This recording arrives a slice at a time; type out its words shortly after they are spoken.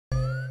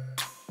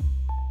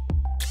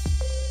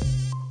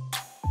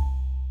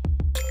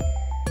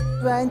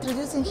We are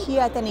introducing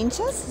here 10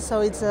 inches,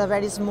 so it's a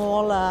very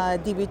small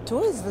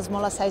DB2, it's the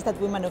smallest size that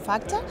we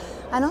manufacture.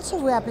 And also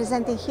we are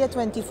presenting here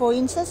 24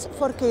 inches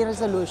 4K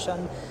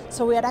resolution.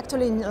 So we are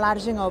actually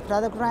enlarging our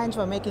product range,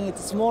 we're making it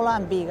smaller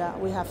and bigger.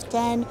 We have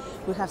 10,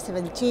 we have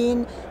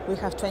 17, we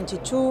have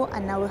 22,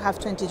 and now we have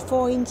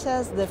 24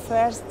 inches, the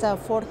first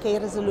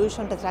 4K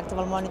resolution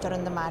retractable monitor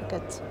on the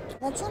market.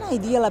 That's an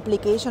ideal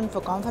application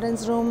for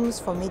conference rooms,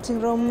 for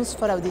meeting rooms,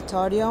 for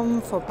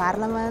auditorium, for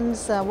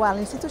parliaments, well,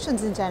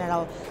 institutions in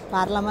general.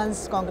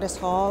 Parliaments, congress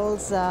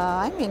halls,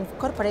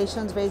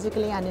 corporations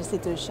basically, and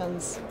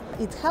institutions.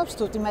 It helps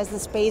to optimize the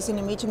space in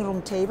a meeting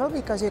room table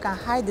because you can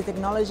hide the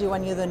technology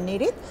when you don't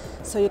need it.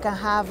 So you can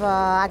have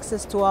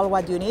access to all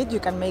what you need. You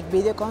can make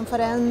video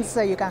conference,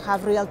 you can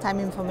have real-time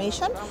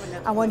information.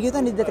 And when you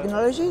don't need the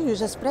technology, you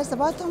just press the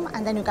button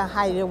and then you can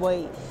hide it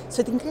away.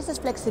 So it increases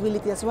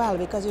flexibility as well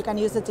because you can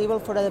use the table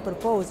for other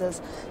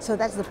purposes. So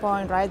that's the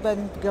point, right?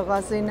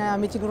 Because in a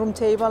meeting room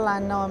table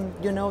and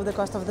you know the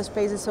cost of the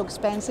space is so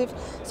expensive.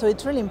 So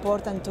it's really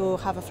important to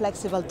have a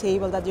flexible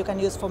table that you can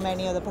use for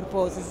many other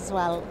purposes as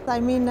well.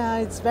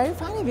 It's very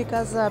funny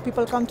because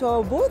people come to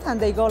our booth and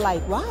they go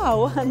like,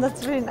 wow, and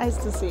that's really nice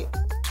to see.